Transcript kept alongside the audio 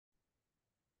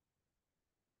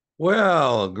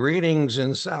Well, greetings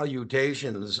and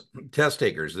salutations, test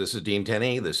takers. This is Dean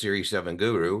Tenney, the Series 7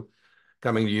 guru,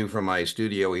 coming to you from my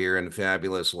studio here in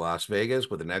fabulous Las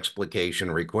Vegas with an explication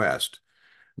request.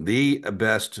 The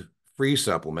best free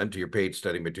supplement to your paid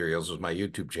study materials is my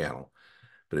YouTube channel.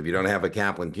 But if you don't have a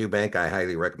Kaplan Q Bank, I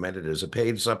highly recommend it as a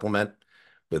paid supplement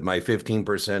with my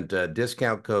 15%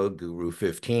 discount code,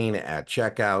 Guru15, at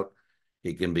checkout.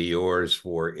 It can be yours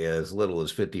for as little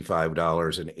as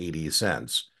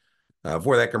 $55.80.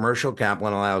 For that commercial,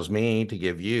 Kaplan allows me to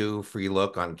give you free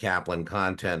look on Kaplan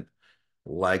content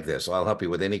like this. I'll help you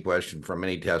with any question from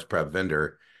any test prep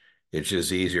vendor. It's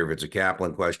just easier if it's a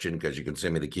Kaplan question because you can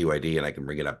send me the QID and I can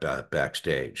bring it up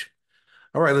backstage.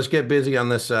 All right, let's get busy on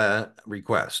this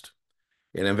request.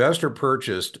 An investor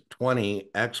purchased 20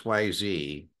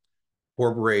 XYZ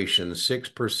Corporation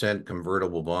 6%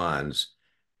 convertible bonds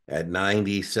at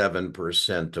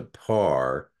 97% to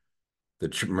par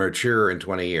that mature in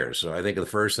 20 years. So I think the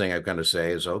first thing I've got to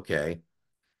say is, okay,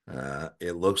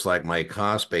 it looks like my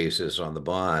cost basis on the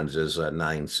bonds is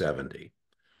 970.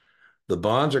 The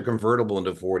bonds are convertible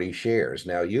into 40 shares.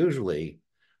 Now, usually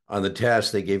on the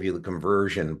test, they give you the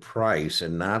conversion price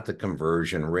and not the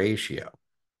conversion ratio.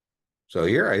 So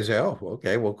here I say, oh,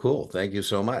 okay, well, cool. Thank you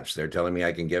so much. They're telling me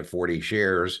I can get 40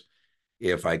 shares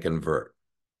if I convert.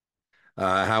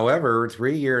 However,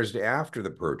 3 years after the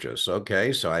purchase,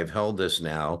 okay, so I've held this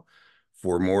now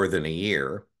for more than a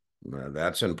year.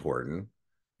 That's important.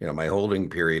 My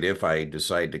holding period, if I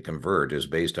decide to convert, is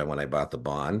based on when I bought the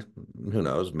bond. Who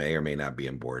knows, may or may not be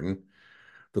important.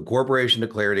 The corporation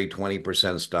declared a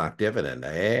 20% stock dividend.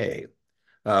 Hey,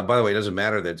 by the way, it doesn't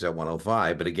matter that it's at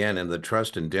 105, but again, in the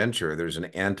trust indenture, there's an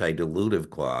anti-dilutive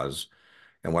clause.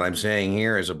 And what I'm saying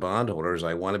here as a bondholder is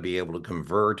I want to be able to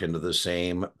convert into the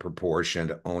same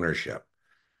proportioned ownership.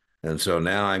 And so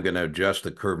now I'm going to adjust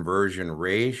the conversion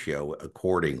ratio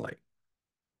accordingly.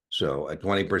 So a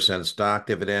 20% stock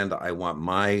dividend, I want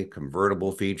my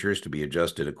convertible features to be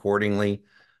adjusted accordingly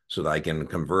so that I can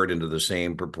convert into the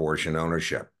same proportion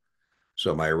ownership.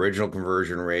 So my original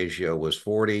conversion ratio was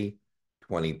 40,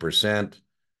 20%.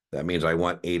 That means I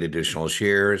want 8 additional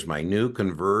shares. My new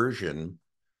conversion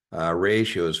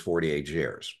ratio is 48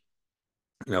 shares.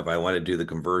 Now, if I want to do the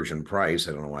conversion price,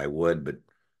 I don't know why I would, but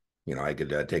I could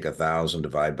take 1,000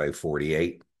 divide by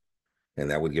 48,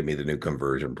 and that would give me the new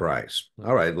conversion price.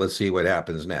 All right, let's see what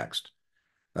happens next.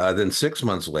 Then 6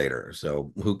 months later,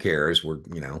 so who cares? We're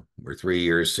 3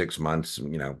 years, 6 months,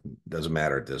 doesn't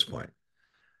matter at this point.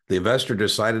 The investor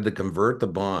decided to convert the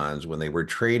bonds when they were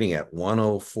trading at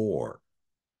 104.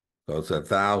 So it's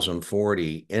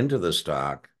 1,040 into the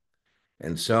stock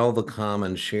and sell the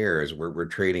common shares where we're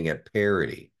trading at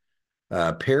parity.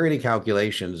 Parity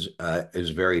calculations is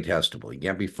very testable. You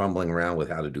can't be fumbling around with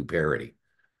how to do parity.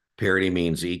 Parity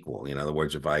means equal. In other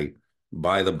words, if I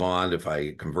buy the bond, if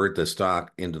I convert the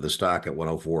stock into the stock at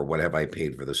 104, what have I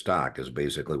paid for the stock is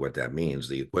basically what that means,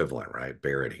 the equivalent, right?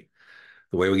 Parity.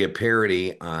 The way we get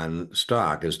parity on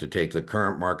stock is to take the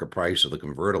current market price of the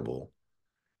convertible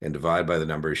and divide by the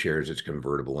number of shares it's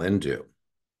convertible into.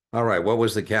 All right, what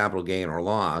was the capital gain or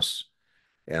loss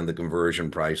and the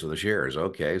conversion price of the shares?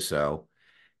 Okay, so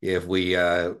if we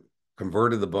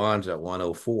converted the bonds at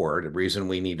 104, the reason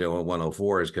we need to know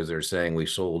 104 is because they're saying we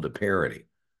sold at parity.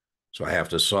 So I have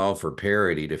to solve for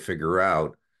parity to figure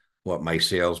out what my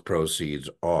sales proceeds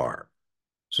are.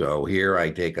 So here I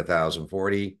take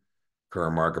 1,040,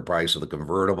 current market price of the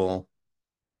convertible.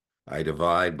 I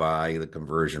divide by the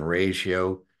conversion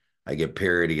ratio. I get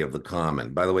parity of the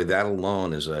common. By the way, that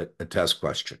alone is a test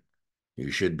question. You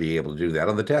should be able to do that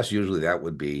on the test. Usually that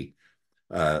would be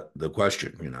the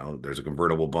question. There's a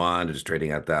convertible bond. It's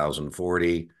trading at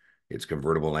 1,040. It's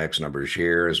convertible in X number of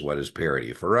shares. What is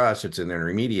parity? For us, it's an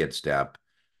intermediate step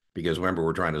because remember,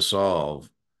 we're trying to solve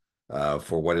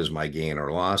for what is my gain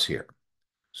or loss here.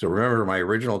 So remember my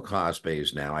original cost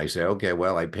base now. I say, okay,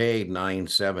 well, I paid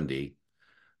 970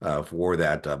 for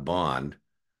that bond.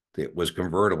 It was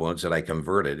convertible and said I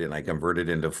converted, and I converted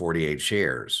into 48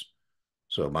 shares.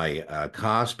 So my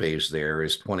cost base there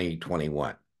is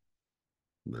 2021.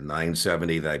 The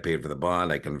 970 that I paid for the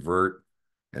bond, I convert.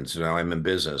 And so now I'm in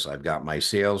business. I've got my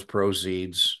sales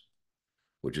proceeds,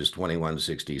 which is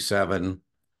 2167.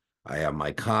 I have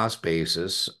my cost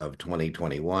basis of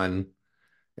 2021.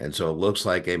 And so it looks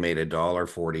like I made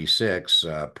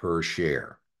 $1.46 per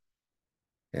share.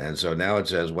 And so now it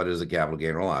says, what is the capital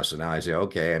gain or loss? So now I say,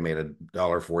 okay, I made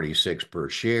 $1.46 per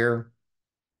share.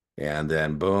 And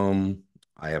then boom,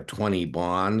 I have 20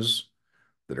 bonds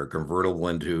that are convertible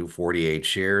into 48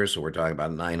 shares. So we're talking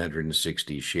about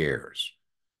 960 shares.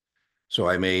 So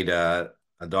I made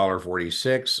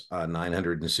 $1.46 on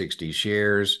 960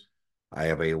 shares. I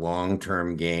have a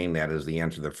long-term gain. That is the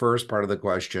answer to the first part of the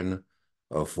question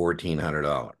of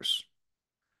 $1,400.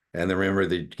 And then remember,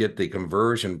 to get the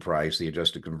conversion price, the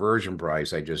adjusted conversion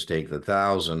price, I just take the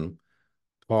 1,000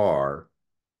 par,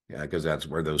 because that's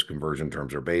where those conversion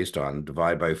terms are based on,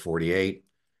 divide by 48,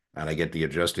 and I get the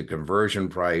adjusted conversion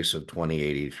price of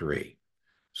 2083.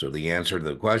 So the answer to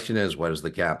the question is, what is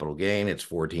the capital gain? It's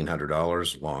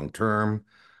 $1,400 long term.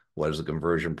 What is the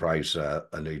conversion price,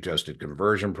 an adjusted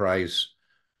conversion price?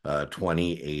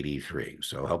 2083.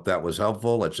 So hope that was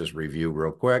helpful. Let's just review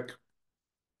real quick.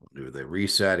 We'll do the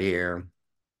reset here.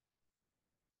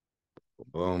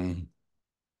 Boom.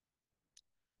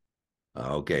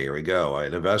 Okay, here we go.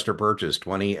 An investor purchased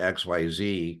 20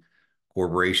 XYZ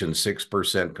Corporation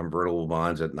 6% convertible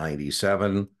bonds at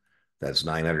 97. That's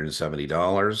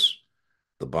 $970.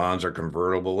 The bonds are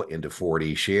convertible into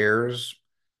 40 shares.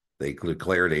 They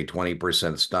declared a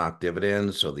 20% stock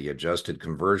dividend, so the adjusted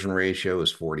conversion ratio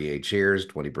is 48 shares,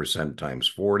 20% times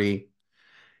 40.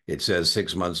 It says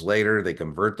 6 months later, they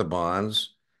convert the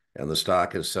bonds, and the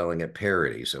stock is selling at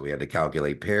parity. So we had to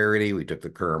calculate parity. We took the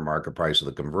current market price of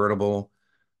the convertible.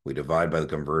 We divide by the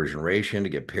conversion ratio to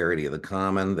get parity of the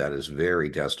common. That is very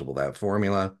testable, that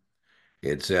formula.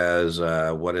 It says,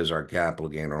 what is our capital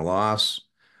gain or loss?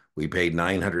 We paid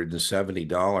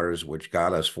 $970, which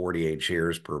got us 48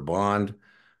 shares per bond.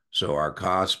 So our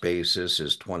cost basis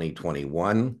is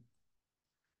 2021.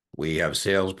 We have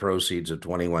sales proceeds of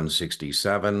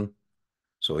 2167.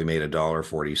 So we made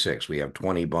 $1.46. We have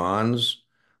 20 bonds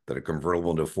that are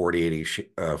convertible into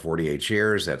 48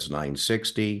 shares. That's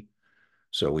 960.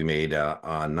 So we made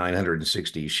on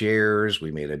 960 shares,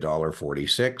 we made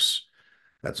 $1.46.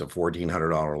 That's a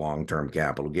 $1,400 long-term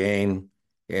capital gain.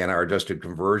 And our adjusted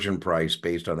conversion price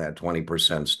based on that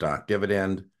 20% stock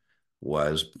dividend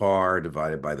was par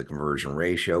divided by the conversion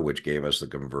ratio, which gave us the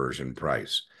conversion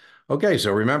price. Okay,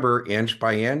 so remember, inch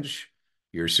by inch,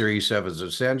 your Series 7 is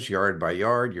a cents, yard by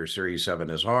yard, your Series 7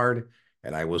 is hard,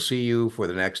 and I will see you for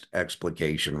the next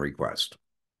explication request.